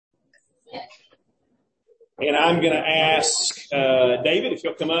And I'm going to ask David if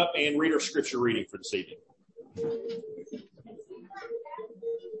he'll come up and read our scripture reading for this evening.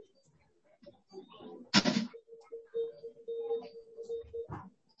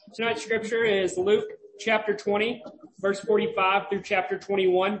 Tonight's scripture is Luke chapter 20, verse 45 through chapter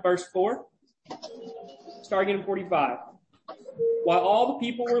 21, verse 4. Starting in 45. While all the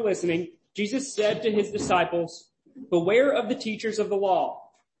people were listening, Jesus said to his disciples, "Beware of the teachers of the law.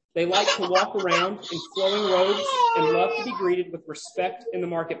 They like to walk around in flowing robes and love to be greeted with respect in the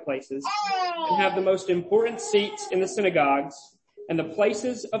marketplaces and have the most important seats in the synagogues and the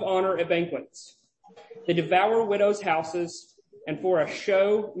places of honor at banquets. They devour widows' houses and for a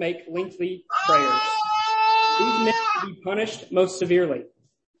show make lengthy prayers. These men will be punished most severely."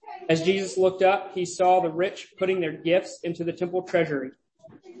 As Jesus looked up, he saw the rich putting their gifts into the temple treasury.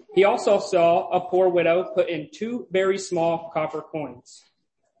 He also saw a poor widow put in 2 very small copper coins.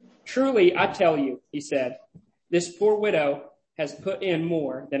 "Truly, I tell you," he said, "this poor widow has put in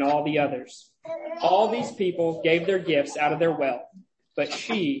more than all the others. All these people gave their gifts out of their wealth, but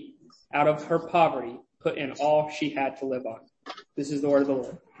she, out of her poverty, put in all she had to live on." This is the word of the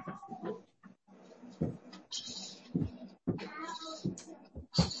Lord.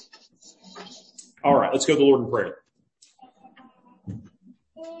 All right, let's go to the Lord in prayer.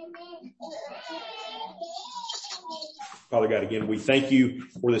 Father God, again, we thank you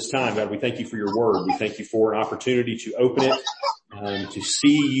for this time. God, we thank you for your word. We thank you for an opportunity to open it, to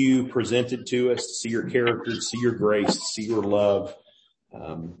see you presented to us, to see your character, to see your grace, to see your love.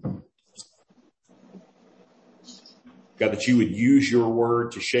 God, that you would use your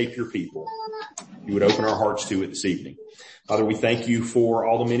word to shape your people. You would open our hearts to it this evening. Father, we thank you for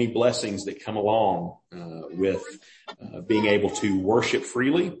all the many blessings that come along with being able to worship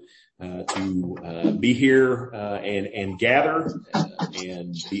freely, to be here and gather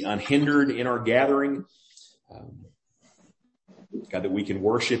and be unhindered in our gathering. God, that we can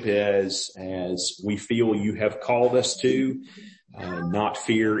worship as we feel you have called us to, not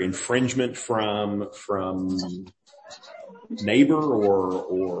fear infringement from neighbor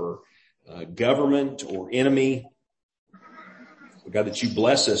or government or enemy. God, that you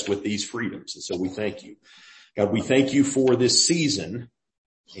bless us with these freedoms. And so we thank you. God, we thank you for this season.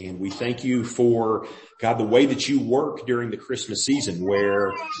 And we thank you for, God, the way that you work during the Christmas season,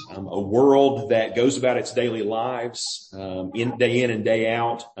 where a world that goes about its daily lives, day in and day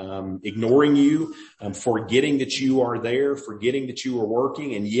out, ignoring you, forgetting that you are there, forgetting that you are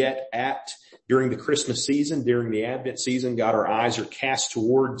working, and yet during the Christmas season, during the Advent season, God, our eyes are cast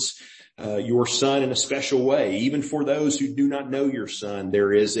towards your Son in a special way. Even for those who do not know your Son,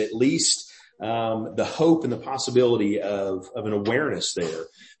 there is at least the hope and the possibility of an awareness there.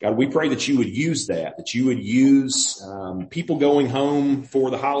 God, we pray that you would use that you would use people going home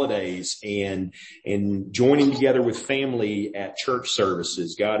for the holidays and joining together with family at church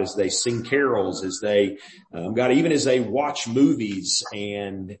services, God, as they sing carols, as they, God, even as they watch movies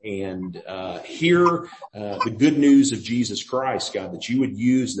and hear the good news of Jesus Christ, God, that you would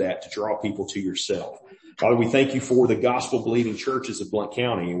use that to draw people to yourself. Father, we thank you for the gospel-believing churches of Blount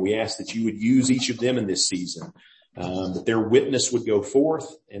County, and we ask that you would use each of them in this season, that their witness would go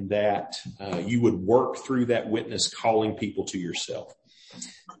forth and that you would work through that witness, calling people to yourself.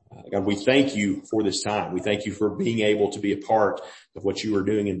 God, we thank you for this time. We thank you for being able to be a part of what you are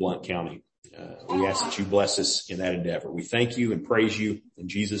doing in Blount County. We ask that you bless us in that endeavor. We thank you and praise you in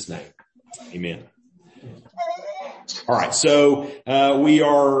Jesus' name. Amen. All right, so we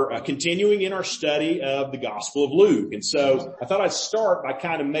are continuing in our study of the Gospel of Luke. And so I thought I'd start by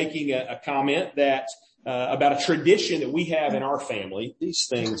kind of making a comment that about a tradition that we have in our family. These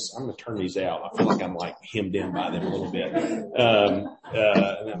things, I'm going to turn these out. I feel like I'm like hemmed in by them a little bit. And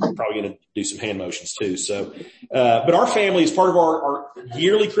I'm probably going to do some hand motions too. So, but our family is part of our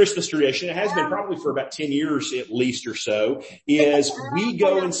yearly Christmas tradition. It has been probably for about 10 years at least or so, is we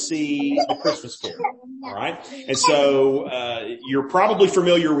go and see the Christmas Carol. All right. And so, you're probably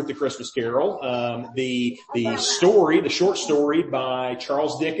familiar with the Christmas Carol. The short story by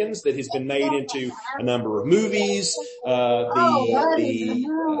Charles Dickens that has been made into a number of movies.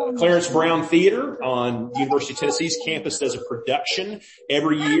 The Clarence Brown Theater on University of Tennessee's campus does a production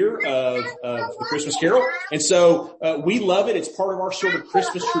every year of the Christmas Carol. And so, we love it. It's part of our sort of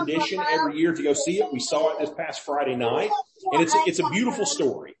Christmas tradition every year to go see it. We saw it this past Friday night, and it's a beautiful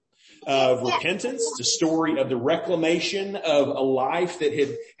story of repentance. It's a story of the reclamation of a life that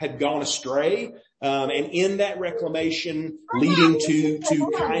had gone astray. and in that reclamation leading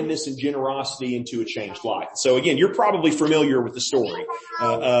to kindness and generosity and to a changed life. So again, you're probably familiar with the story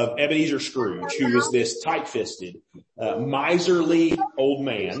of Ebenezer Scrooge, who is this tight-fisted, miserly old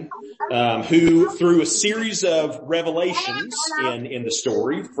man, who through a series of revelations in the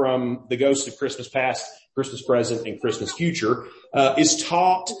story from the ghost of Christmas past, Christmas present, and Christmas future, is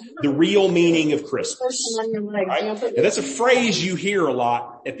taught the real meaning of Christmas. Right? And that's a phrase you hear a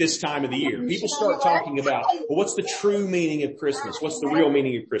lot at this time of the year. People start talking about, well, what's the true meaning of Christmas? What's the real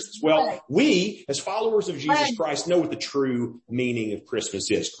meaning of Christmas? Well, we, as followers of Jesus Christ, know what the true meaning of Christmas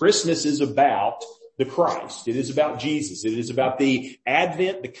is. Christmas is about the Christ. It is about Jesus. It is about the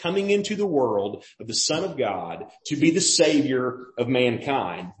advent, the coming into the world of the Son of God to be the Savior of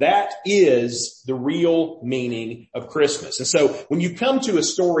mankind. That is the real meaning of Christmas. And so when you come to a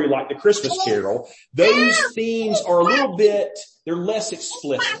story like the Christmas Carol, those themes are a little bit, they're less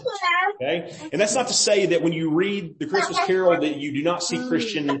explicit. Okay? And that's not to say that when you read the Christmas Carol that you do not see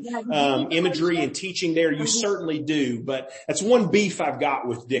Christian imagery and teaching there. You certainly do. But that's one beef I've got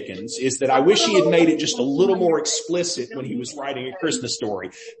with Dickens, is that I wish he had made it just a little more explicit when he was writing a Christmas story,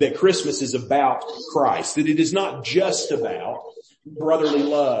 that Christmas is about Christ, that it is not just about brotherly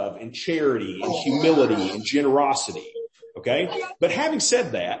love and charity and humility and generosity. Okay? But having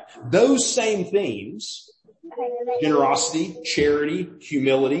said that, those same themes, generosity, charity,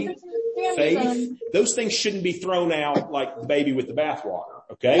 humility, faith, those things shouldn't be thrown out like the baby with the bathwater,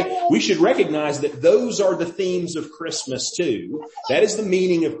 okay? We should recognize that those are the themes of Christmas too. That is the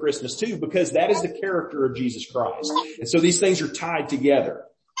meaning of Christmas too, because that is the character of Jesus Christ. And so these things are tied together.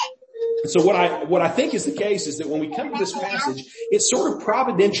 So what I think is the case is that when we come to this passage, it sort of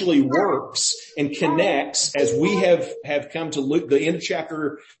providentially works and connects as we have come to Luke, the end of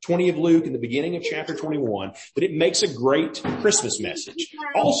chapter 20 of Luke and the beginning of chapter 21, that it makes a great Christmas message.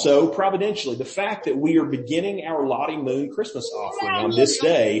 Also, providentially, the fact that we are beginning our Lottie Moon Christmas offering on this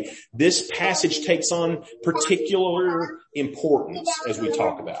day, this passage takes on particular importance as we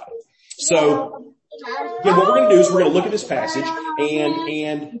talk about it. So, again, what we're going to do is we're going to look at this passage,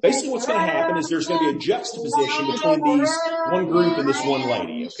 and basically what's going to happen is there's going to be a juxtaposition between these one group and this one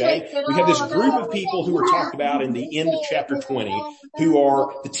lady, okay? We have this group of people who are talked about in the end of chapter 20 who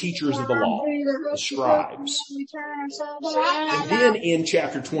are the teachers of the law, the scribes. And then in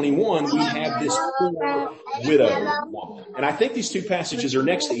chapter 21, we have this poor widow woman. And I think these two passages are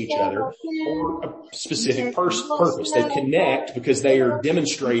next to each other for a specific purpose. They connect because they are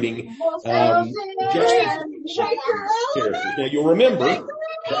demonstrating character. Now you'll remember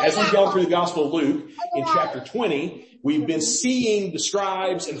that as we've gone through the Gospel of Luke in chapter 20, we've been seeing the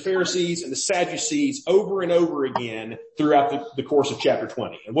scribes and Pharisees and the Sadducees over and over again throughout the course of chapter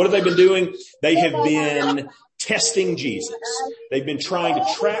 20. And what have they been doing? They have been testing Jesus. They've been trying to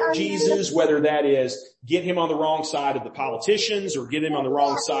trap Jesus, whether that is get him on the wrong side of the politicians or get him on the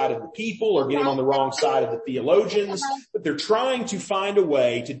wrong side of the people or get him on the wrong side of the theologians. But they're trying to find a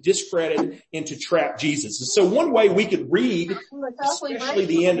way to discredit and to trap Jesus. And so one way we could read, especially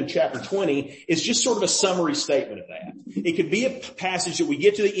the end of chapter 20, is just sort of a summary statement of that. It could be a passage that we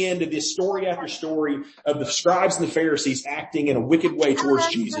get to the end of this story after story of the scribes and the Pharisees acting in a wicked way towards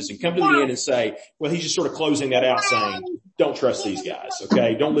Jesus and come to the end and say, well, he's just sort of closing that out saying, don't trust these guys,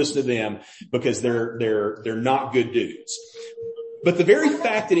 okay? Don't listen to them because they're not good dudes. But the very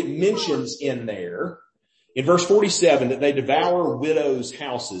fact that it mentions in there, in verse 47, that they devour widows'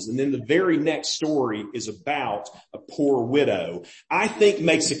 houses, and then the very next story is about a poor widow, I think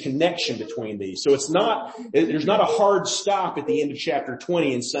makes a connection between these. So there's not a hard stop at the end of chapter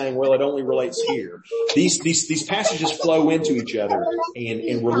 20 and saying, well, it only relates here. These passages flow into each other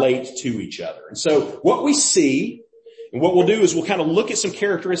and relate to each other. And so what we see, and what we'll do is we'll kind of look at some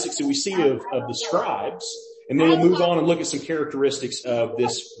characteristics that we see of the scribes, and then we'll move on and look at some characteristics of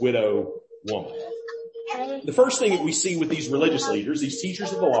this widow woman. The first thing that we see with these religious leaders, these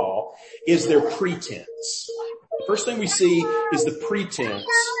teachers of the law, is their pretense. The first thing we see is the pretense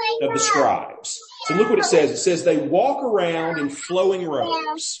of the scribes. So look what it says. It says they walk around in flowing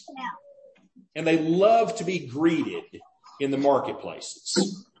robes, and they love to be greeted in the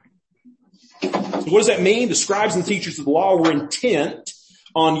marketplaces. So what does that mean? The scribes and teachers of the law were intent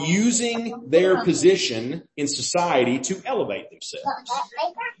on using their position in society to elevate themselves.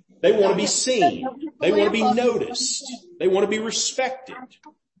 They want to be seen. They want to be noticed. They want to be respected.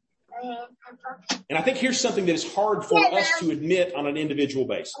 And I think here's something that is hard for us to admit on an individual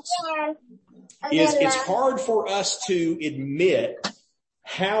basis. It's hard for us to admit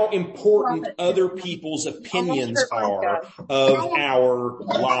how important other people's opinions are of our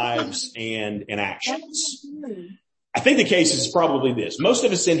lives and actions. I think the case is probably this. Most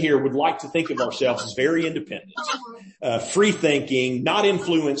of us in here would like to think of ourselves as very independent, free thinking, not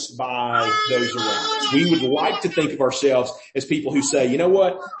influenced by those around us. We would like to think of ourselves as people who say, you know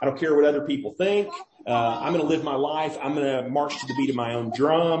what? I don't care what other people think. I'm going to live my life. I'm going to march to the beat of my own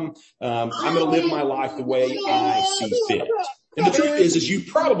drum. I'm going to live my life the way I see fit. And the truth is you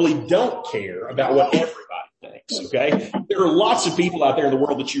probably don't care about what everybody thinks, okay? There are lots of people out there in the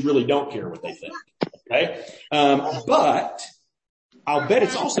world that you really don't care what they think, okay? But I'll bet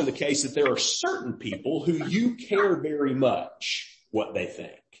it's also the case that there are certain people who you care very much what they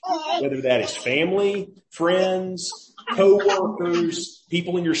think, whether that is family, friends, co-workers,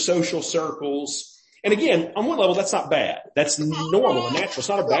 people in your social circles. And again, on one level, that's not bad. That's normal and natural. It's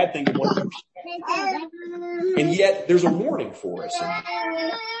not a bad thing to want to. And yet there's a warning for us.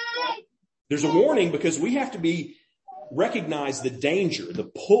 There's a warning because we have to recognize the danger, the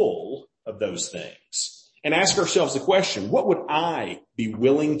pull of those things and ask ourselves the question, what would I be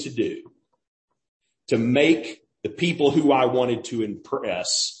willing to do to make the people who I wanted to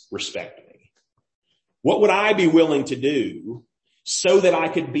impress respect me? What would I be willing to do so that I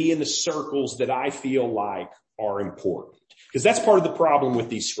could be in the circles that I feel like are important? Because that's part of the problem with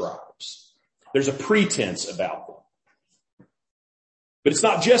these scribes. There's a pretense about them. But it's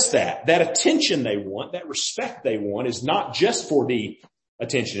not just that. That attention they want, that respect they want is not just for the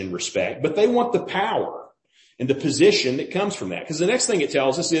attention and respect, but they want the power and the position that comes from that. Because the next thing it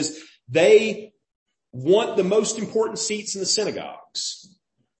tells us is they want the most important seats in the synagogues.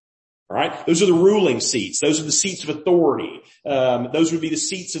 All right. Those are the ruling seats. Those are the seats of authority. Those would be the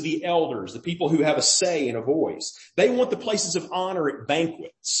seats of the elders, the people who have a say and a voice. They want the places of honor at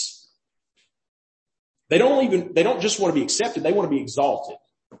banquets. They don't just want to be accepted. They want to be exalted.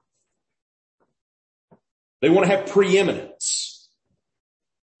 They want to have preeminence.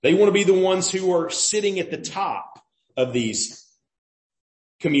 They want to be the ones who are sitting at the top of these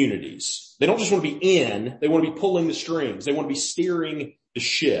communities. They don't just want to be in. They want to be pulling the strings. They want to be steering the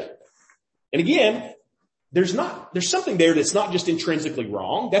ship. And again, there's something there that's not just intrinsically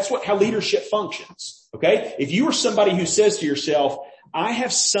wrong. That's how leadership functions. Okay. If you are somebody who says to yourself, I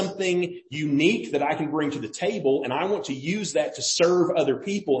have something unique that I can bring to the table and I want to use that to serve other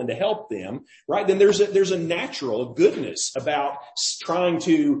people and to help them, right? Then there's a natural goodness about trying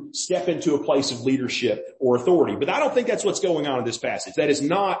to step into a place of leadership or authority. But I don't think that's what's going on in this passage. That is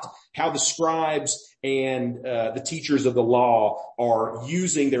not how the scribes and the teachers of the law are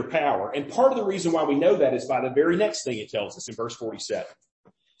using their power. And part of the reason why we know that is by the very next thing it tells us in verse 47.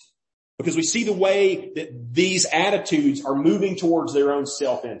 Because we see the way that these attitudes are moving towards their own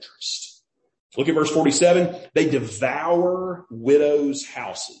self-interest. Look at verse 47. They devour widows'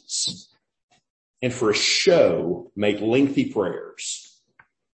 houses and for a show make lengthy prayers.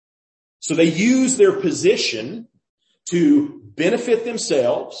 So they use their position to benefit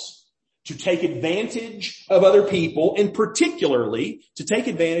themselves, to take advantage of other people, and particularly to take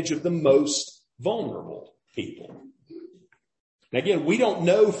advantage of the most vulnerable people. Now again, we don't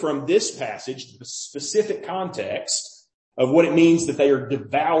know from this passage the specific context of what it means that they are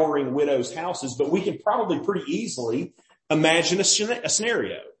devouring widows' houses, but we can probably pretty easily imagine a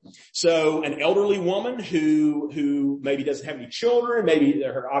scenario. So an elderly woman who maybe doesn't have any children, maybe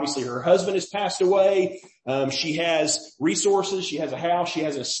obviously her husband has passed away. She has resources. She has a house. She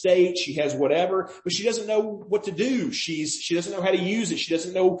has an estate. She has whatever, but she doesn't know what to do. She doesn't know how to use it. She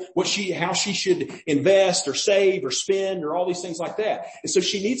doesn't know how she should invest or save or spend or all these things like that. And so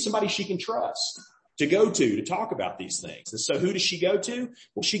she needs somebody she can trust to go to talk about these things. And so who does she go to?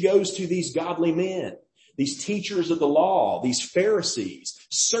 Well, she goes to these godly men, these teachers of the law, these Pharisees.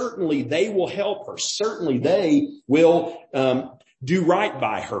 Certainly they will help her. Certainly they will do right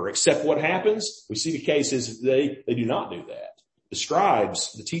by her. Except what happens? We see the case is they do not do that. The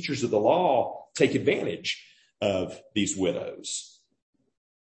scribes, the teachers of the law, take advantage of these widows.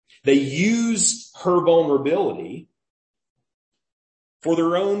 They use her vulnerability for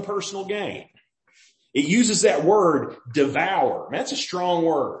their own personal gain. It uses that word devour. That's a strong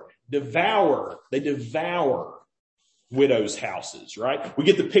word. Devour. They devour widows' houses, right? We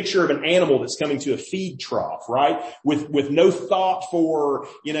get the picture of an animal that's coming to a feed trough, right? With no thought for,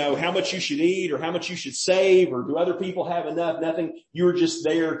 how much you should eat or how much you should save or do other people have enough? Nothing. You're just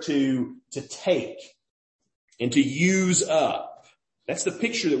there to take and to use up. That's the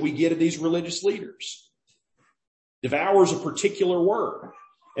picture that we get of these religious leaders. Devour is a particular word.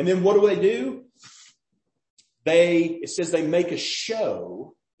 And then what do? It says they make a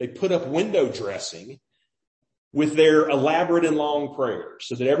show. They put up window dressing with their elaborate and long prayers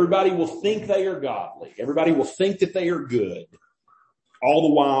so that everybody will think they are godly. Everybody will think that they are good, all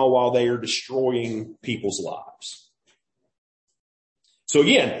the while they are destroying people's lives. So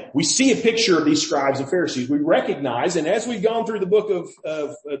again, we see a picture of these scribes and Pharisees. We recognize, and as we've gone through the book of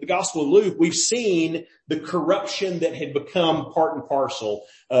the Gospel of Luke, we've seen the corruption that had become part and parcel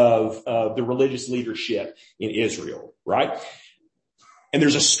of the religious leadership in Israel, right? And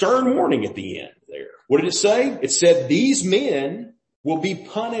there's a stern warning at the end there. What did it say? It said, these men will be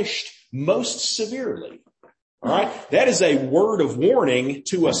punished most severely. All right? That is a word of warning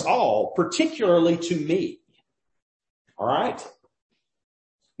to us all, particularly to me. All right?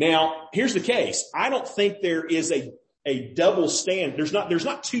 Now, here's the case. I don't think there is a double standard. There's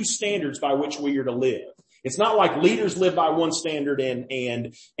not two standards by which we are to live. It's not like leaders live by one standard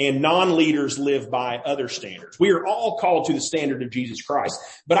and non-leaders live by other standards. We are all called to the standard of Jesus Christ.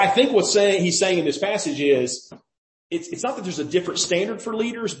 But I think he's saying in this passage is, it's not that there's a different standard for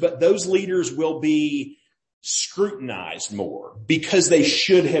leaders, but those leaders will be scrutinized more because they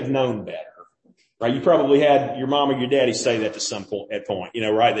should have known better. Right? You probably had your mom or your daddy say that to some point,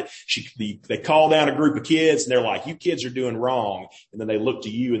 right? That they call down a group of kids and they're like, you kids are doing wrong. And then they look to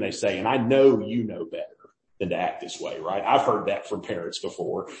you and they say, and I know you know better than to act this way, right? I've heard that from parents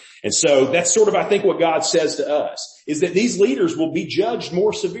before. And so that's sort of, I think, what God says to us is that these leaders will be judged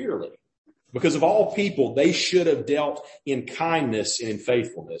more severely because of all people. They should have dealt in kindness and in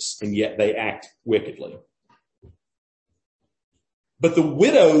faithfulness, and yet they act wickedly. But the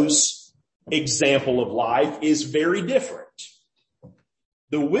widow's example of life is very different.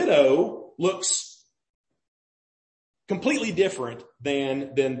 The widow looks completely different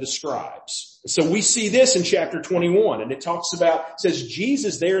than the scribes. So we see this in chapter 21, and it says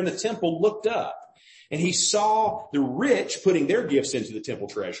Jesus there in the temple looked up and he saw the rich putting their gifts into the temple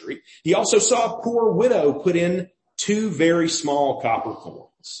treasury. He also saw a poor widow put in 2 very small copper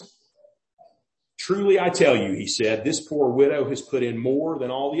coins. Truly I tell you, he said, this poor widow has put in more than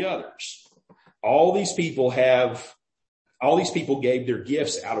all the others. All these people gave their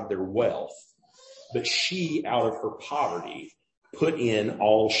gifts out of their wealth, but she, out of her poverty, put in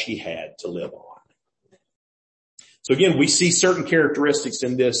all she had to live on. So again, we see certain characteristics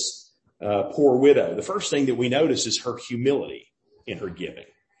in this poor widow. The first thing that we notice is her humility in her giving.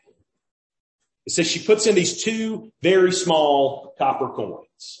 It says she puts in these 2 very small copper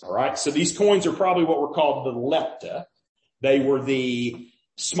coins. All right. So these coins are probably what were called the lepta. They were the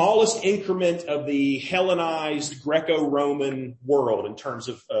smallest increment of the Hellenized Greco-Roman world in terms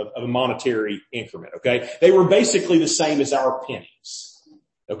of a monetary increment. Okay. They were basically the same as our pennies.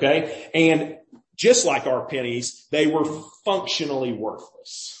 Okay. And just like our pennies, they were functionally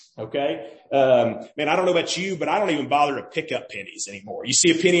worthless. Okay. Man, I don't know about you, but I don't even bother to pick up pennies anymore. You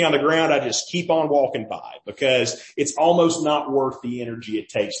see a penny on the ground, I just keep on walking by because it's almost not worth the energy it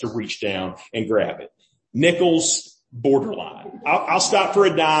takes to reach down and grab it. Nickels, borderline. I'll stop for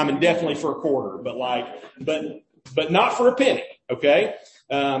a dime and definitely for a quarter, but not for a penny. Okay.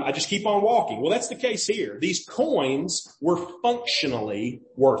 I just keep on walking. Well, that's the case here. These coins were functionally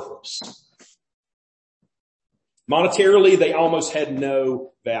worthless. Monetarily, they almost had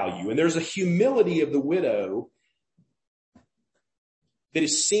no value. And there's a humility of the widow that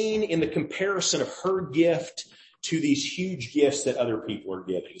is seen in the comparison of her gift to these huge gifts that other people are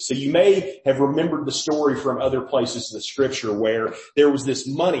giving. So you may have remembered the story from other places in the scripture where there was this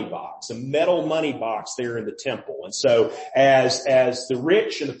money box, a metal money box there in the temple. And so as the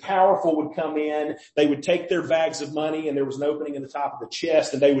rich and the powerful would come in, they would take their bags of money and there was an opening in the top of the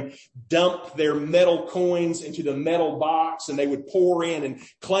chest and they would dump their metal coins into the metal box and they would pour in and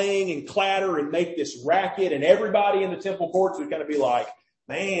clang and clatter and make this racket. And everybody in the temple courts would kind of be like,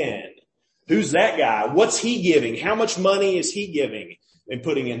 man, who's that guy? What's he giving? How much money is he giving and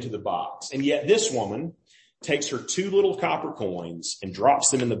putting into the box? And yet this woman takes her 2 little copper coins and drops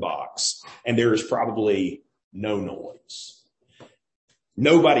them in the box, and there is probably no noise.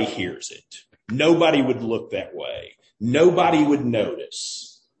 Nobody hears it. Nobody would look that way. Nobody would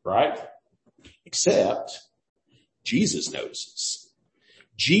notice, right? Except Jesus notices.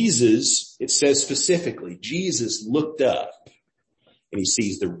 Jesus, it says specifically, Jesus looked up. And he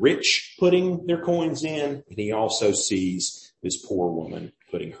sees the rich putting their coins in, and he also sees this poor woman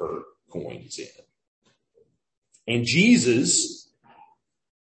putting her coins in. And Jesus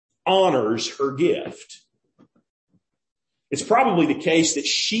honors her gift. It's probably the case that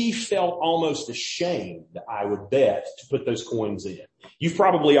she felt almost ashamed, I would bet, to put those coins in. You've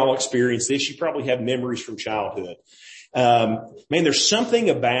probably all experienced this. You probably have memories from childhood. Man, there's something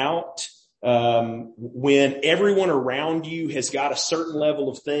about when everyone around you has got a certain level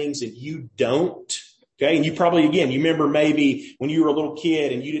of things and you don't, Okay. And you probably, again, you remember maybe when you were a little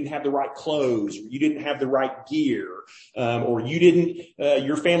kid and you didn't have the right clothes, or you didn't have the right gear, or you didn't,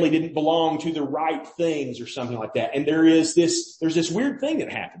 your family didn't belong to the right things or something like that. And there's this weird thing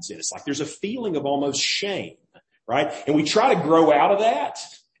that happens in us. Like there's a feeling of almost shame, right? And we try to grow out of that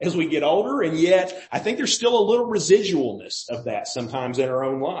as we get older. And yet I think there's still a little residualness of that sometimes in our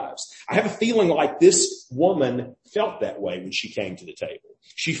own lives. I have a feeling like this woman felt that way when she came to the table.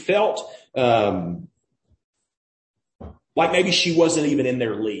 She felt, like maybe she wasn't even in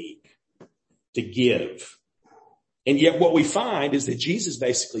their league to give. And yet what we find is that Jesus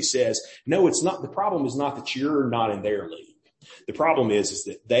basically says, no, it's not, the problem is not that you're not in their league. The problem is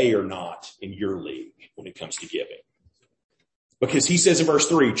that they are not in your league when it comes to giving. Because he says in verse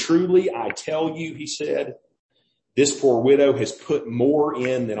 3, truly I tell you, he said, this poor widow has put more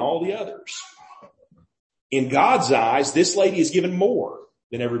in than all the others. In God's eyes, this lady has given more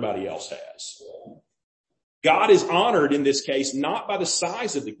than everybody else has. God is honored in this case, not by the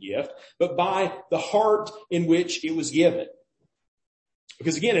size of the gift, but by the heart in which it was given.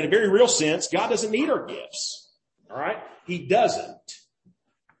 Because again, in a very real sense, God doesn't need our gifts. All right? He doesn't.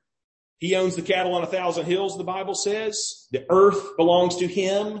 He owns the cattle on 1,000 hills, the Bible says. The earth belongs to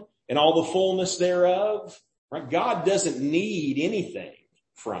him and all the fullness thereof. Right? God doesn't need anything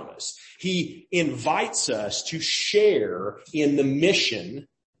from us. He invites us to share in the mission.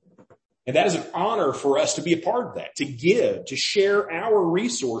 And that is an honor for us to be a part of that, to give, to share our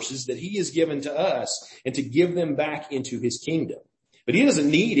resources that he has given to us and to give them back into his kingdom. But he doesn't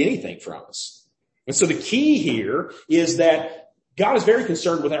need anything from us. And so the key here is that God is very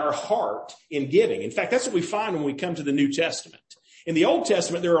concerned with our heart in giving. In fact, that's what we find when we come to the New Testament. In the Old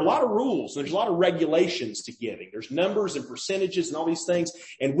Testament, there are a lot of rules. There's a lot of regulations to giving. There's numbers and percentages and all these things.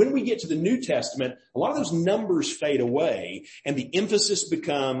 And when we get to the New Testament, a lot of those numbers fade away and the emphasis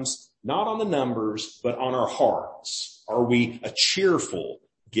becomes not on the numbers, but on our hearts. Are we a cheerful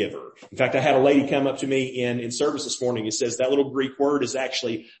giver? In fact, I had a lady come up to me in service this morning and says that little Greek word is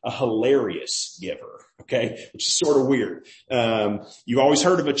actually a hilarious giver. Okay. Which is sort of weird. You've always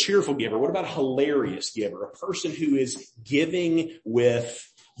heard of a cheerful giver. What about a hilarious giver? A person who is giving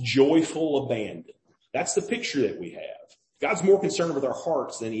with joyful abandon. That's the picture that we have. God's more concerned with our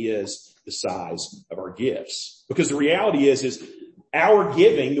hearts than he is the size of our gifts. Because the reality is our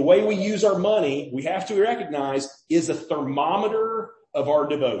giving, the way we use our money, we have to recognize is a thermometer of our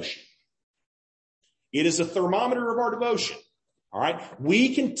devotion. It is a thermometer of our devotion. All right.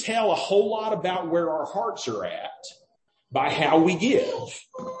 We can tell a whole lot about where our hearts are at by how we give.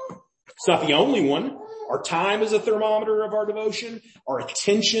 It's not the only one. Our time is a thermometer of our devotion. Our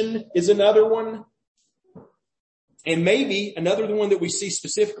attention is another one. And maybe another one that we see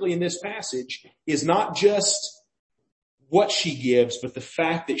specifically in this passage is not just what she gives, but the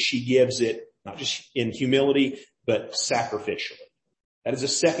fact that she gives it not just in humility, but sacrificially. That is a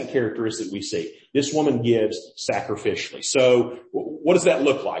second characteristic we see. This woman gives sacrificially. So what does that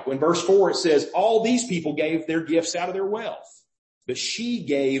look like? In verse 4, it says, all these people gave their gifts out of their wealth, but she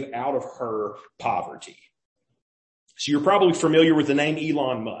gave out of her poverty. So you're probably familiar with the name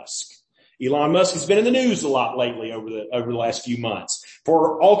Elon Musk. Elon Musk has been in the news a lot lately over the last few months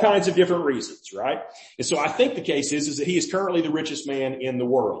for all kinds of different reasons, right? And so I think the case is that he is currently the richest man in the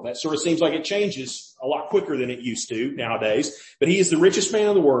world. That sort of seems like it changes a lot quicker than it used to nowadays, but he is the richest man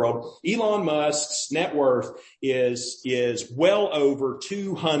in the world. Elon Musk's net worth is well over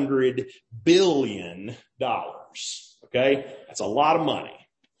 $200 billion. Okay. That's a lot of money.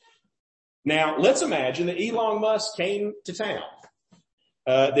 Now let's imagine that Elon Musk came to town.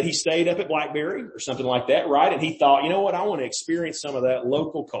 That he stayed up at Blackberry or something like that, right? And he thought, you know what? I want to experience some of that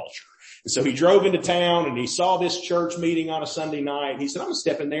local culture. And so he drove into town and he saw this church meeting on a Sunday night. And he said, I'm going to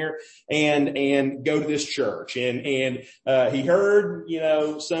step in there and go to this church. And he heard,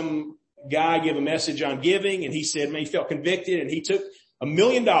 some guy give a message on giving, and he said, man, he felt convicted, and he took $1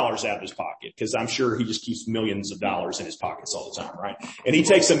 million out of his pocket, because I'm sure he just keeps millions of dollars in his pockets all the time, right? And he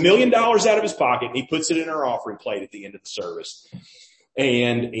takes $1 million out of his pocket and he puts it in our offering plate at the end of the service.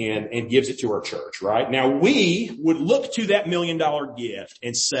 And gives it to our church, right? Now we would look to that $1 million gift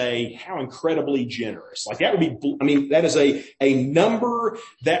and say, how incredibly generous. Like that would be, that is a number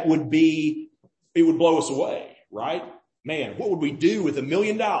that it would blow us away, right? Man, what would we do with $1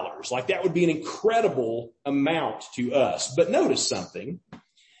 million? Like that would be an incredible amount to us. But notice something,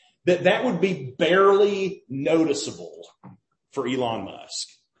 that would be barely noticeable for Elon Musk.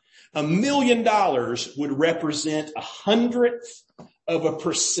 $1 million would represent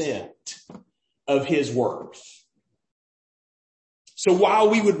 0.01% of his worth. So while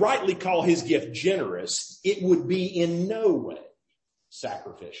we would rightly call his gift generous, it would be in no way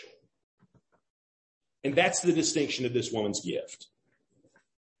sacrificial. And that's the distinction of this woman's gift.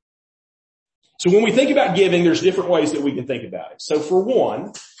 So when we think about giving, there's different ways that we can think about it. So for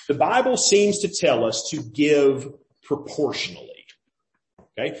one, the Bible seems to tell us to give proportionally.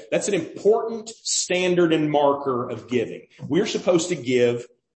 Okay? That's an important standard and marker of giving. We're supposed to give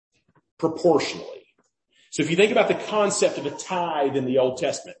proportionally. So if you think about the concept of a tithe in the Old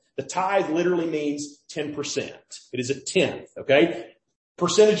Testament, the tithe literally means 10%. It is a tenth, okay?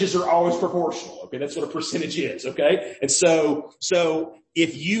 Percentages are always proportional, okay? That's what a percentage is, okay? And so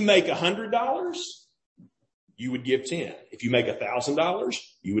if you make $100, you would give 10. If you make $1,000,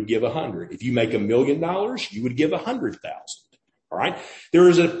 you would give 100. If you make $1 million, you would give 100,000. All right. There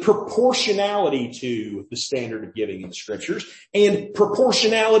is a proportionality to the standard of giving in the scriptures, and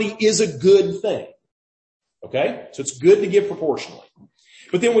proportionality is a good thing. Okay. So it's good to give proportionally.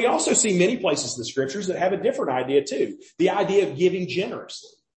 But then we also see many places in the scriptures that have a different idea too. The idea of giving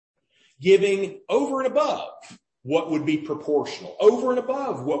generously, giving over and above what would be proportional, over and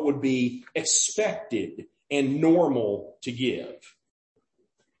above what would be expected and normal to give.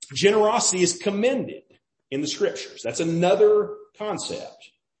 Generosity is commended in the scriptures. That's another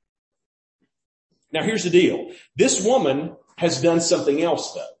concept. Now here's the deal. This woman has done something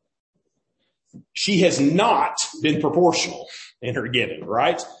else though. She has not been proportional in her giving,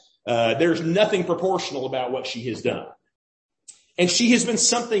 right? There's nothing proportional about what she has done. And she has been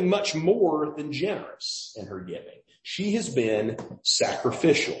something much more than generous in her giving. She has been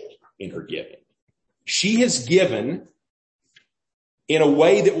sacrificial in her giving. She has given in a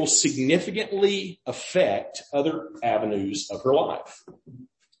way that will significantly affect other avenues of her life.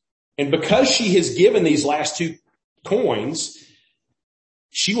 And because she has given these last two coins,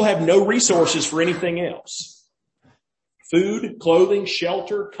 she will have no resources for anything else. Food, clothing,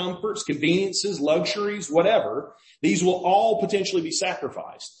 shelter, comforts, conveniences, luxuries, whatever. These will all potentially be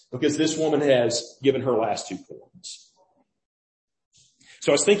sacrificed because this woman has given her last two coins.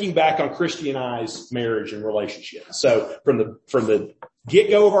 So I was thinking back on Christy and I's marriage and relationship. So from the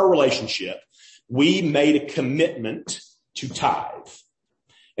get-go of our relationship, we made a commitment to tithe.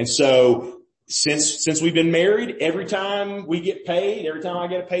 And so since we've been married, every time we get paid, every time I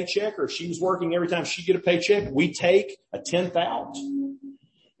get a paycheck, or if she was working, every time she get a paycheck, we take a tenth out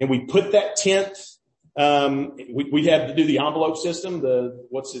and we put that tenth. We have to do the envelope system,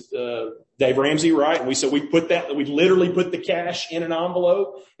 Dave Ramsey, right? And we literally put the cash in an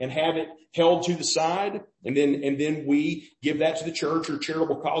envelope and have it held to the side. And then we give that to the church or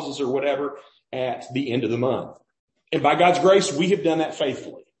charitable causes or whatever at the end of the month. And by God's grace, we have done that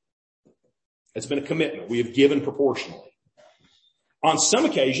faithfully. It's been a commitment. We have given proportionally. On some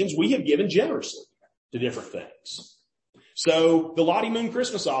occasions, we have given generously to different things. So the Lottie Moon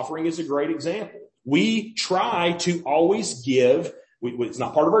Christmas offering is a great example. We try to always give. It's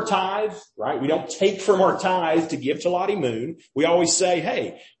not part of our tithe, right? We don't take from our tithe to give to Lottie Moon. We always say,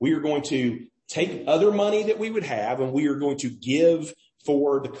 hey, we are going to take other money that we would have and we are going to give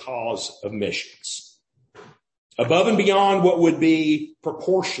for the cause of missions. Above and beyond what would be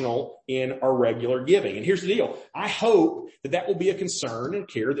proportional in our regular giving. And here's the deal. I hope that will be a concern and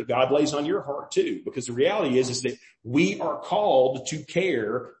care that God lays on your heart too, because the reality is that we are called to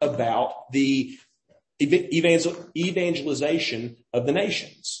care about the evangelization of the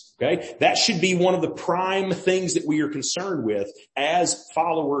nations. Okay. That should be one of the prime things that we are concerned with as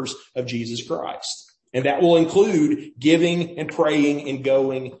followers of Jesus Christ. And that will include giving and praying and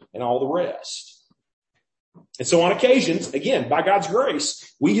going and all the rest. And so on occasions, again, by God's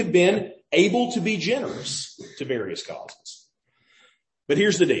grace, we have been able to be generous to various causes. But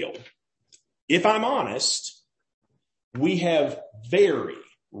here's the deal. If I'm honest, we have very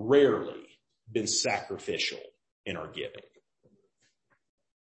rarely been sacrificial in our giving.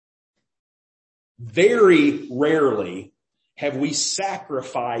 Very rarely have we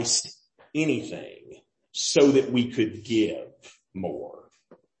sacrificed anything so that we could give more.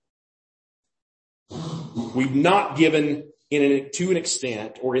 We've not given to an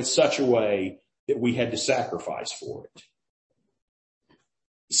extent or in such a way that we had to sacrifice for it.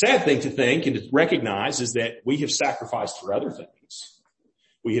 The sad thing to think and to recognize is that we have sacrificed for other things.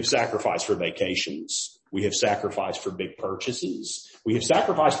 We have sacrificed for vacations. We have sacrificed for big purchases. We have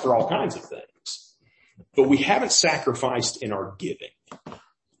sacrificed for all kinds of things. But we haven't sacrificed in our giving.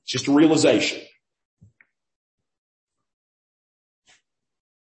 It's just a realization.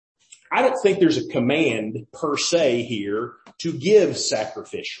 I don't think there's a command per se here to give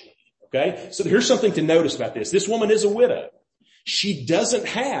sacrificially. Okay. So here's something to notice about this. This woman is a widow. She doesn't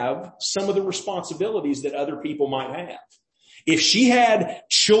have some of the responsibilities that other people might have. If she had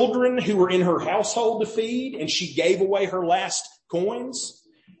children who were in her household to feed and she gave away her last coins,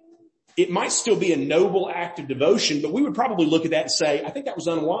 it might still be a noble act of devotion, but we would probably look at that and say, I think that was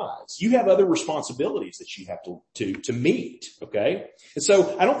unwise. You have other responsibilities that you have to meet. Okay. And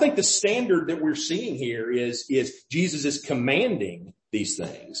so I don't think the standard that we're seeing here is Jesus is commanding these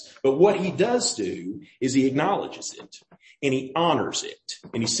things, but what he does do is he acknowledges it and he honors it.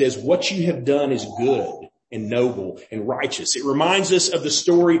 And he says, what you have done is good and noble and righteous. It reminds us of the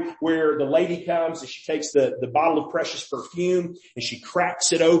story where the lady comes and she takes the bottle of precious perfume and she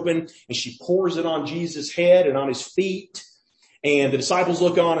cracks it open and she pours it on Jesus' head and on his feet. And the disciples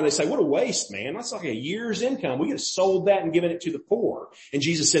look on and they say, what a waste, man. That's like a year's income. We could have sold that and given it to the poor. And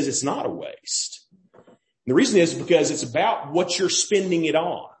Jesus says it's not a waste. And the reason is because it's about what you're spending it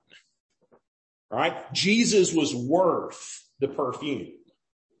on. All right? Jesus was worth the perfume.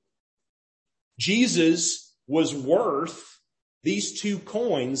 Jesus was worth these 2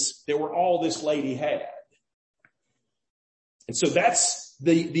 coins that were all this lady had. And so that's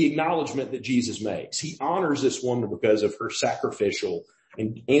the acknowledgement that Jesus makes. He honors this woman because of her sacrificial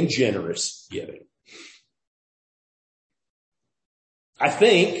and generous giving. I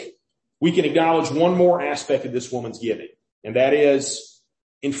think we can acknowledge one more aspect of this woman's giving, and that is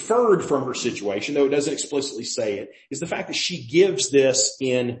inferred from her situation, though it doesn't explicitly say it, is the fact that she gives this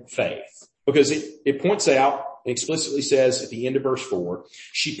in faith. Because it points out and explicitly says at the end of verse 4,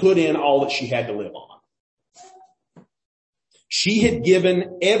 she put in all that she had to live on. She had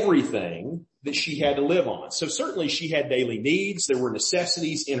given everything that she had to live on. So certainly she had daily needs. There were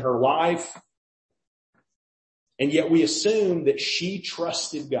necessities in her life. And yet we assume that she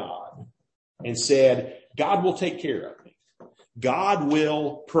trusted God and said, God will take care of me. God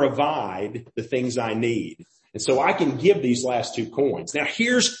will provide the things I need. And so I can give these last 2 coins. Now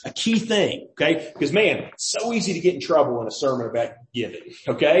here's a key thing, okay? Because man, it's so easy to get in trouble in a sermon about giving,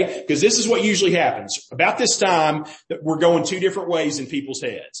 okay? Because this is what usually happens. About this time, we're going 2 different ways in people's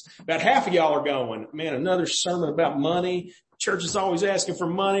heads. About half of y'all are going, man, another sermon about money. Church is always asking for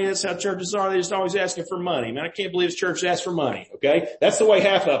money. That's how churches are. They're just always asking for money. Man, I can't believe this church asks for money, okay? That's the way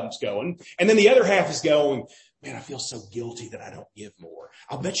half of them's going. And then the other half is going, man, I feel so guilty that I don't give more.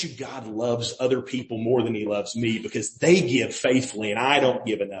 I'll bet you God loves other people more than he loves me because they give faithfully and I don't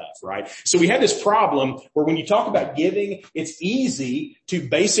give enough, right? So we have this problem where when you talk about giving, it's easy to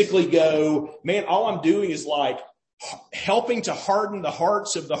basically go, man, all I'm doing is like helping to harden the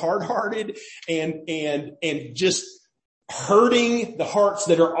hearts of the hard-hearted and just hurting the hearts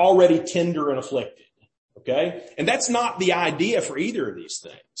that are already tender and afflicted. Okay? And that's not the idea for either of these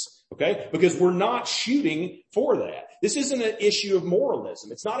things. Okay? Because we're not shooting for that. This isn't an issue of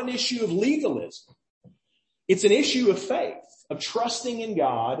moralism. It's not an issue of legalism. It's an issue of faith, of trusting in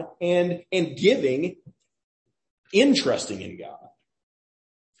God and giving in trusting in God.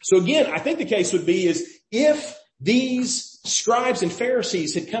 So again, I think the case would be is if these scribes and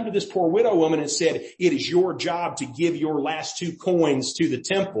Pharisees had come to this poor widow woman and said, it is your job to give your last 2 coins to the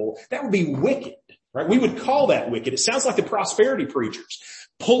temple, that would be wicked, right? We would call that wicked. It sounds like the prosperity preachers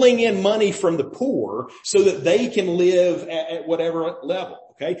pulling in money from the poor so that they can live at whatever level,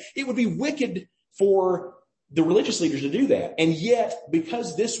 okay? It would be wicked for the religious leaders to do that. And yet,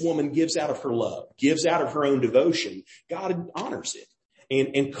 because this woman gives out of her love, gives out of her own devotion, God honors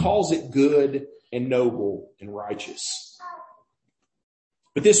it and calls it good and noble and righteous.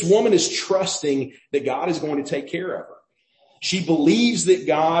 But this woman is trusting that God is going to take care of her. She believes that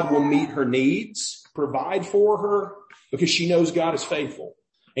God will meet her needs, provide for her, because she knows God is faithful.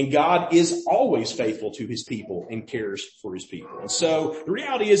 And God is always faithful to his people and cares for his people. And so the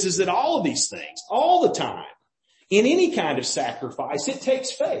reality is that all of these things, all the time, in any kind of sacrifice, it takes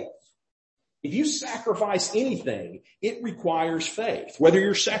faith. If you sacrifice anything, it requires faith. Whether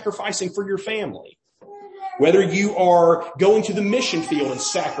you're sacrificing for your family, whether you are going to the mission field and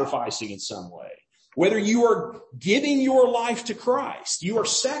sacrificing in some way, whether you are giving your life to Christ, you are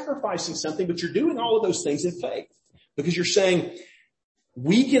sacrificing something, but you're doing all of those things in faith. Because you're saying,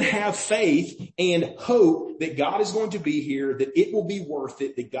 we can have faith and hope that God is going to be here, that it will be worth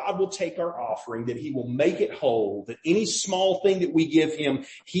it, that God will take our offering, that he will make it whole, that any small thing that we give him,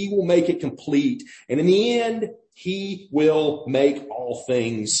 he will make it complete. And in the end, he will make all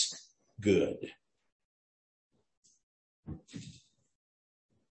things good.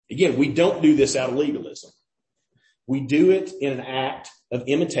 Again, we don't do this out of legalism. We do it in an act of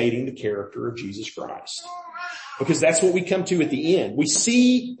imitating the character of Jesus Christ. Because that's what we come to at the end. We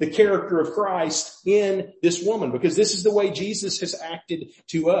see the character of Christ in this woman because this is the way Jesus has acted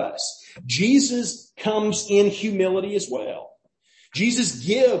to us. Jesus comes in humility as well. Jesus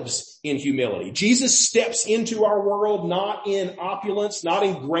gives in humility. Jesus steps into our world not in opulence, not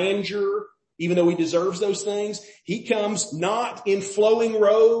in grandeur, even though he deserves those things. He comes not in flowing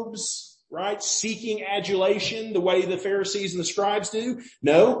robes, right? Seeking adulation the way the Pharisees and the scribes do.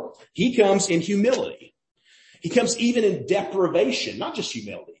 No, he comes in humility. He comes even in deprivation, not just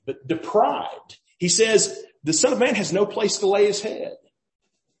humility, but deprived. He says the Son of Man has no place to lay his head.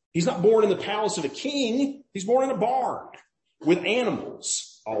 He's not born in the palace of a king. He's born in a barn with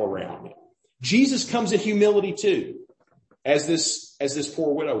animals all around him. Jesus comes in humility too, as this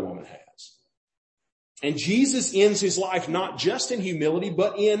poor widow woman has. And Jesus ends his life not just in humility,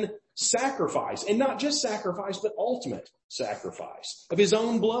 but in sacrifice. And not just sacrifice, but ultimate sacrifice of his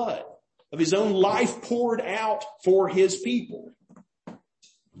own blood, of his own life poured out for his people.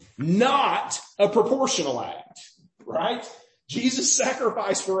 Not a proportional act, right? Jesus'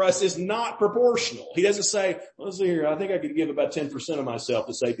 sacrifice for us is not proportional. He doesn't say, let's see here, I think I could give about 10% of myself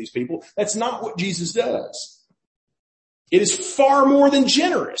to save these people. That's not what Jesus does. It is far more than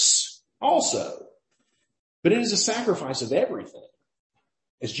generous also. But it is a sacrifice of everything.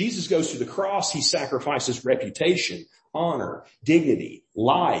 As Jesus goes to the cross, he sacrifices reputation, honor, dignity,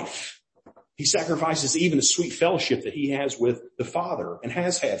 life. He sacrifices even the sweet fellowship that he has with the Father and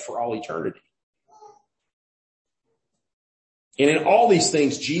has had for all eternity. And in all these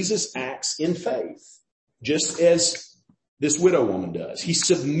things, Jesus acts in faith, just as this widow woman does. He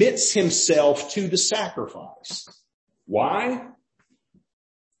submits himself to the sacrifice. Why?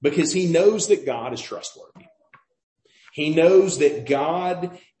 Because he knows that God is trustworthy. He knows that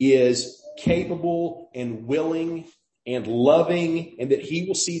God is capable and willing and loving, and that he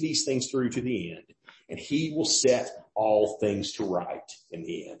will see these things through to the end. And he will set all things to right in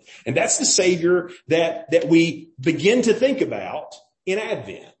the end. And that's the Savior that we begin to think about in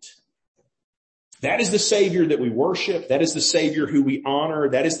Advent. That is the Savior that we worship. That is the Savior who we honor.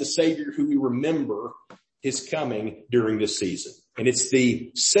 That is the Savior who we remember his coming during this season. And it's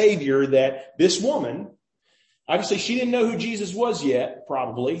the Savior that this woman, obviously she didn't know who Jesus was yet,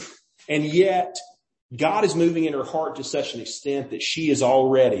 probably. And yet God is moving in her heart to such an extent that she is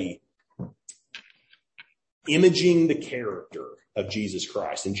already imaging the character of Jesus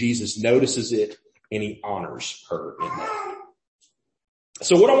Christ. And Jesus notices it and he honors her in that.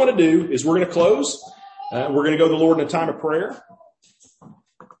 So what I want to do is we're going to close. We're going to go to the Lord in a time of prayer.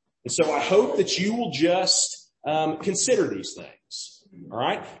 And so I hope that you will just consider these things. All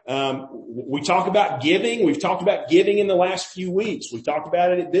right. We talk about giving. We've talked about giving in the last few weeks. We've talked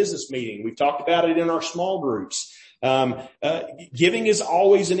about it at business meeting. We've talked about it in our small groups. Giving is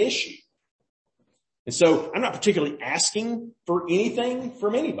always an issue. And so I'm not particularly asking for anything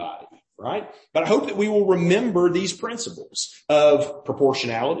from anybody, right? But I hope that we will remember these principles of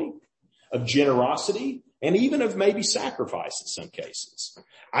proportionality, of generosity, and even of maybe sacrifice in some cases.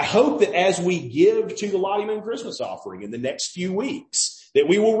 I hope that as we give to the Lottie Moon Christmas offering in the next few weeks, that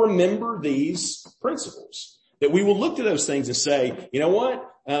we will remember these principles, that we will look to those things and say, you know what?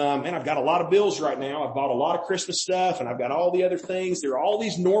 And I've got a lot of bills right now. I've bought a lot of Christmas stuff and I've got all the other things. There are all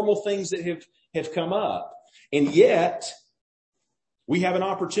these normal things that have come up. And yet we have an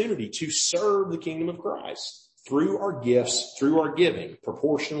opportunity to serve the kingdom of Christ through our gifts, through our giving,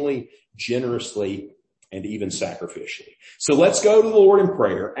 proportionally, generously, and even sacrificially. So let's go to the Lord in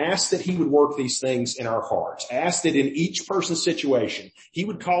prayer. Ask that he would work these things in our hearts. Ask that in each person's situation, he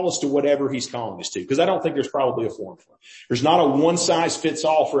would call us to whatever he's calling us to. Because I don't think there's probably a formula. There's not a one size fits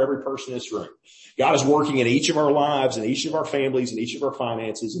all for every person in this room. God is working in each of our lives, in each of our families, in each of our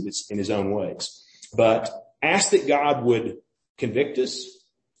finances in his own ways. But ask that God would convict us.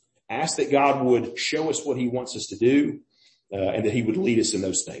 Ask that God would show us what he wants us to do, and that he would lead us in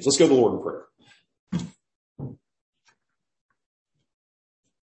those things. Let's go to the Lord in prayer.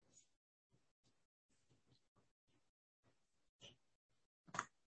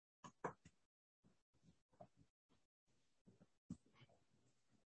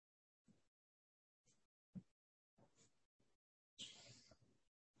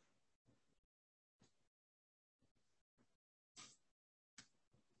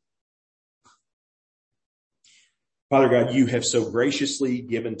 Father God, you have so graciously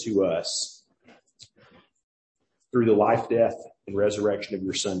given to us through the life, death, and resurrection of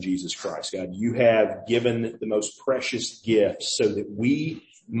your Son, Jesus Christ. God, you have given the most precious gifts so that we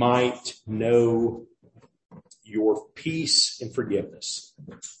might know your peace and forgiveness.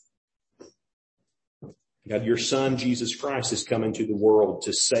 God, your Son, Jesus Christ, has come into the world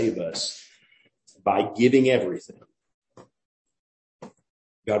to save us by giving everything.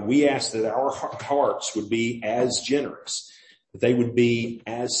 God, we ask that our hearts would be as generous, that they would be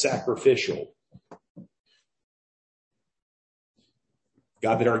as sacrificial.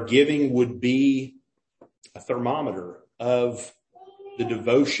 God, that our giving would be a thermometer of the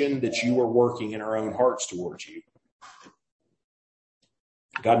devotion that you are working in our own hearts towards you.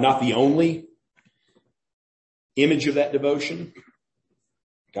 God, not the only image of that devotion.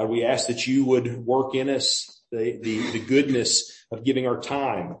 God, we ask that you would work in us the goodness of giving our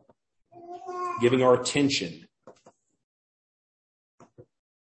time, giving our attention.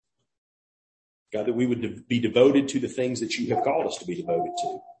 God, that we would be devoted to the things that you have called us to be devoted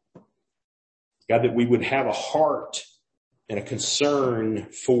to. God, that we would have a heart and a concern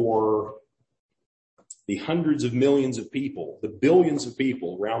for the hundreds of millions of people, the billions of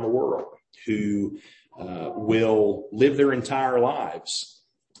people around the world who will live their entire lives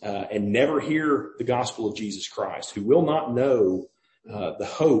and never hear the gospel of Jesus Christ, who will not know the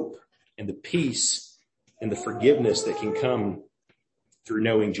hope and the peace and the forgiveness that can come through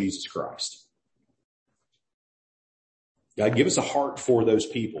knowing Jesus Christ. God, give us a heart for those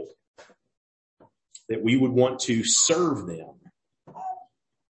people, that we would want to serve them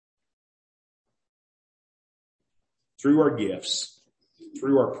through our gifts,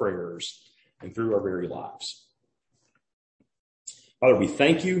 through our prayers, and through our very lives. Father, we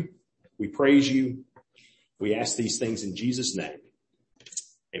thank you. We praise you. We ask these things in Jesus' name.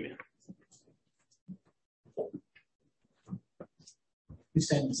 Amen. Please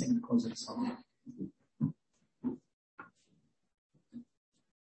stand and sing the closing song.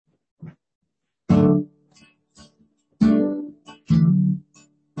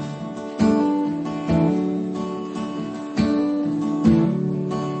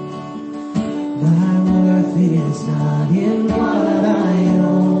 It's not in what I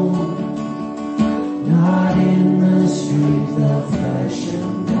own, not in the strength of flesh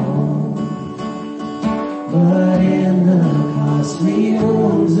and bone, but in the costly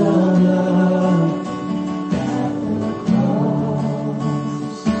wounds of love at the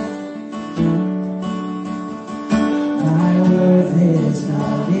cross. My worth is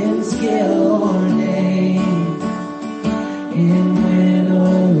not in skill or name, in win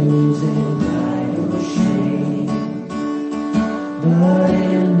or losing, but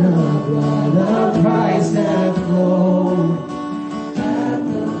in the blood of Christ that flowed at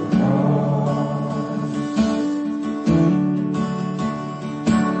the cross.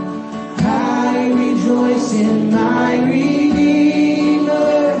 I rejoice in my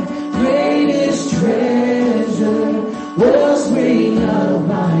Redeemer, greatest treasure, wellspring of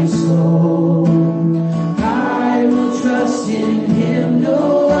my soul. I will trust in him,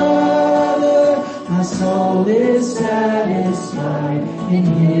 no other. My soul is satisfied in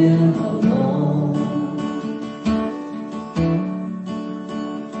him alone.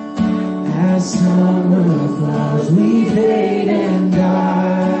 As summer flowers we fade and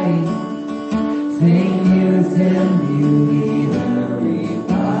die, faint youth and beauty hurry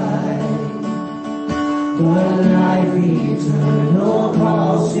by, but life eternal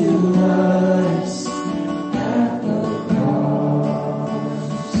calls to us at the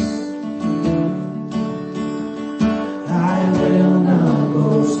cross. I will not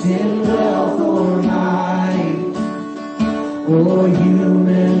boast in wealth or might, or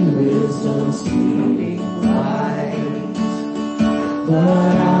human wisdom's fleeting light,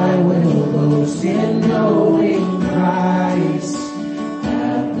 but I will boast in knowing Christ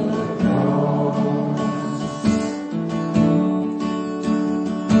at the cross.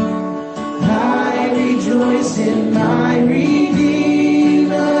 I rejoice in my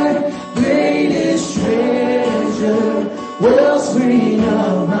Redeemer, greatest treasure, wellspring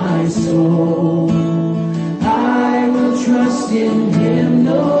of my soul. I will trust in him,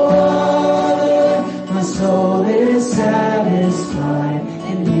 no other. My soul is satisfied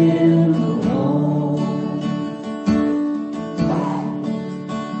in him alone.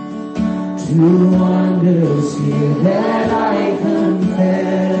 Two wonders here that I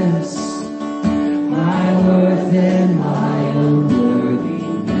confess, my worth and my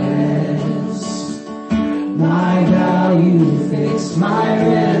unworthiness, my value fixed, my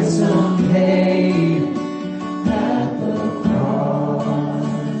ransom paid at the cross.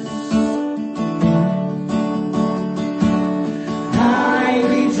 I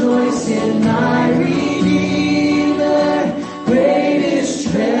rejoice in my Redeemer, greatest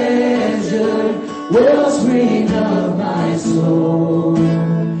treasure, wellspring of my soul.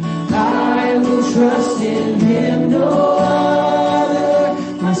 I will trust in him, no other.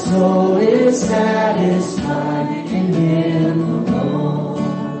 My soul is satisfied in him alone.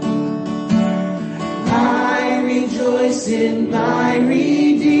 I rejoice in my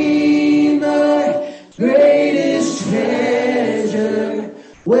Redeemer, greatest treasure,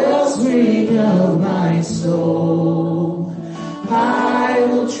 wellspring of my soul. I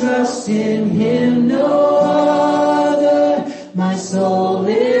will trust in him, no other. My soul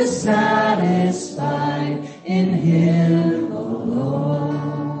is satisfied in Him alone.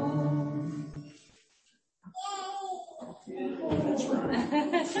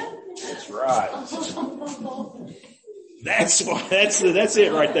 That's right. That's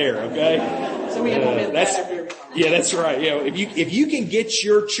it right there. Okay. So we have to admit that every time. Yeah, that's right. You know, if you can get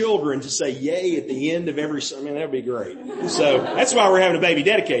your children to say yay at the end of every sermon, that'd be great. So that's why we're having a baby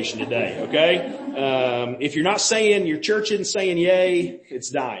dedication today. Okay. If you're not saying, your church isn't saying yay, it's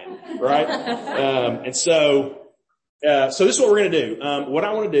dying, right? And so this is what we're going to do. What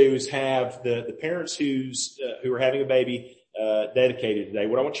I want to do is have the parents who are having a baby dedicated today.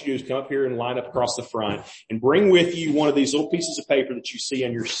 What I want you to do is come up here and line up across the front and bring with you one of these little pieces of paper that you see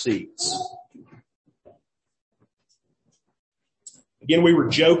on your seats. Again, we were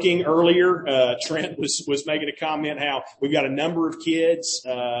joking earlier. Trent was making a comment how we've got a number of kids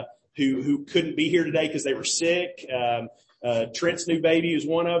who couldn't be here today because they were sick. Trent's new baby is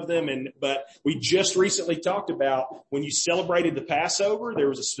one of them. But we just recently talked about when you celebrated the Passover, there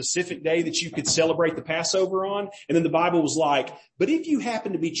was a specific day that you could celebrate the Passover on. And then the Bible was like, but if you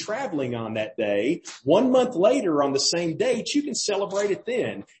happen to be traveling on that day, 1 month later on the same date, you can celebrate it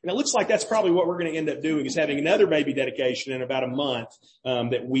then. And it looks like that's probably what we're going to end up doing, is having another baby dedication in about a month,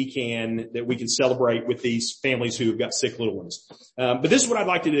 that we can celebrate with these families who have got sick little ones. But this is what I'd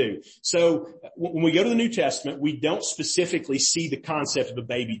like to do. So when we go to the New Testament, we don't specifically see the concept of a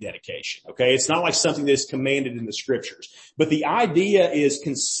baby dedication. Okay. It's not like something that is commanded in the scriptures, but the idea is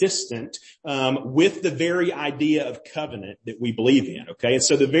consistent, with the very idea of covenant that we believe in. Okay. And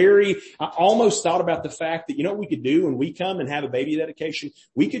so I almost thought about the fact that, you know what we could do when we come and have a baby dedication?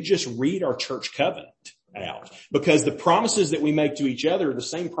 We could just read our church covenant out, because the promises that we make to each other are the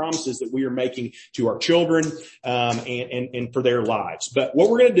same promises that we are making to our children, and for their lives. But what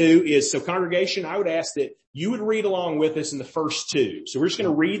we're going to do is, so congregation, I would ask that you would read along with us in the first two. So we're just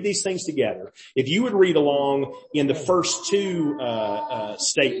going to read these things together. If you would read along in the first two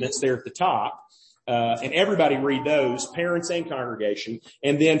statements there at the top, and everybody read those, parents and congregation.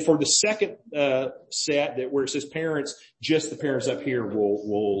 And then for the second set, that where it says parents, just the parents up here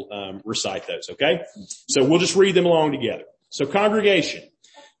will recite those. Okay, so we'll just read them along together. So congregation,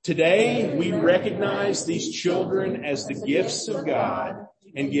 today we recognize these children as the gifts of God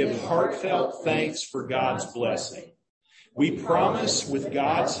and give heartfelt thanks for God's blessing. We promise, with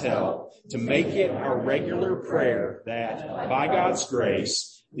God's help, to make it our regular prayer that, by God's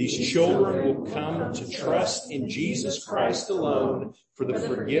grace, these children will come to trust in Jesus Christ alone for the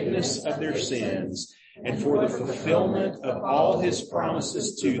forgiveness of their sins and for the fulfillment of all His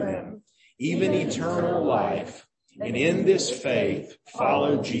promises to them, even eternal life, and in this faith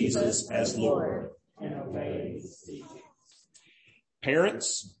follow Jesus as Lord and obey His teachings.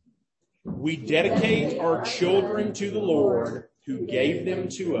 Parents, we dedicate our children to the Lord who gave them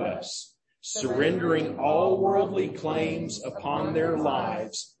to us, surrendering all worldly claims upon their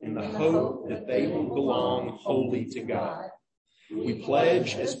lives in the hope that they will belong wholly to God. We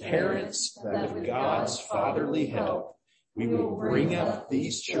pledge as parents that with God's fatherly help, we will bring up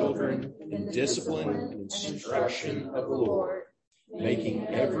these children in discipline and instruction of the Lord, making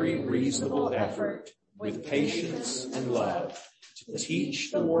every reasonable effort with patience and love to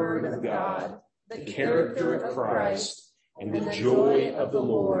teach the Word of God, the character of Christ, and the joy of the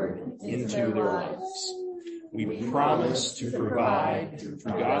Lord into their lives. We promise to provide, through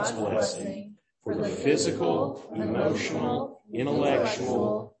God's blessing, for the physical, emotional,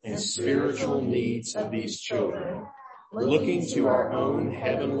 intellectual, and spiritual needs of these children, looking to our own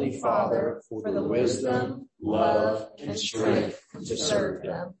Heavenly Father for the wisdom, love, and strength to serve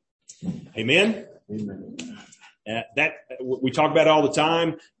them. Amen? Amen. That we talk about it all the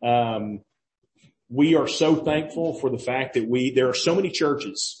time. We are so thankful for the fact that there are so many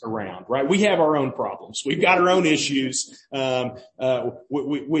churches around, right? We have our own problems. We've got our own issues. We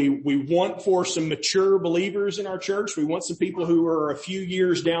want for some mature believers in our church. We want some people who are a few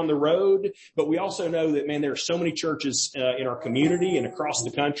years down the road, but we also know that, man, there are so many churches in our community and across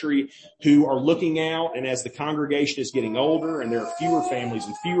the country who are looking out, and as the congregation is getting older and there are fewer families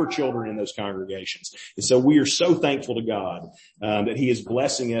and fewer children in those congregations. And so we are so thankful to God that He is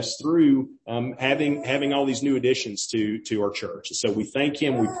blessing us through having all these new additions to our church. And so we thank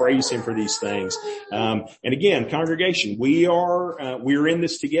Him, we praise Him for these things. And again, congregation, we're in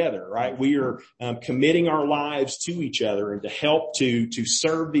this together, right? We are committing our lives to each other and to help to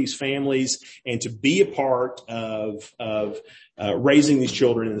serve these families and to be a part of raising these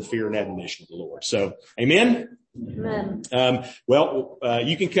children in the fear and admonition of the Lord. So, amen. Amen.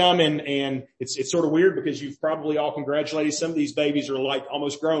 You can come and it's sort of weird because you've probably all congratulated. Some of these babies are like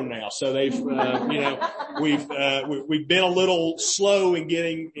almost grown now. So they've, we've been a little slow in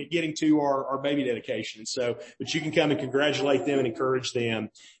getting to our baby dedication. So, but you can come and congratulate them and encourage them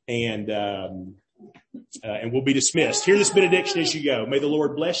and we'll be dismissed. Hear this benediction as you go. May the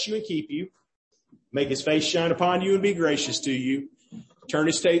Lord bless you and keep you. Make his face shine upon you and be gracious to you. Turn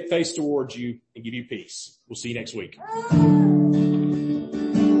his face towards you and give you peace. We'll see you next week.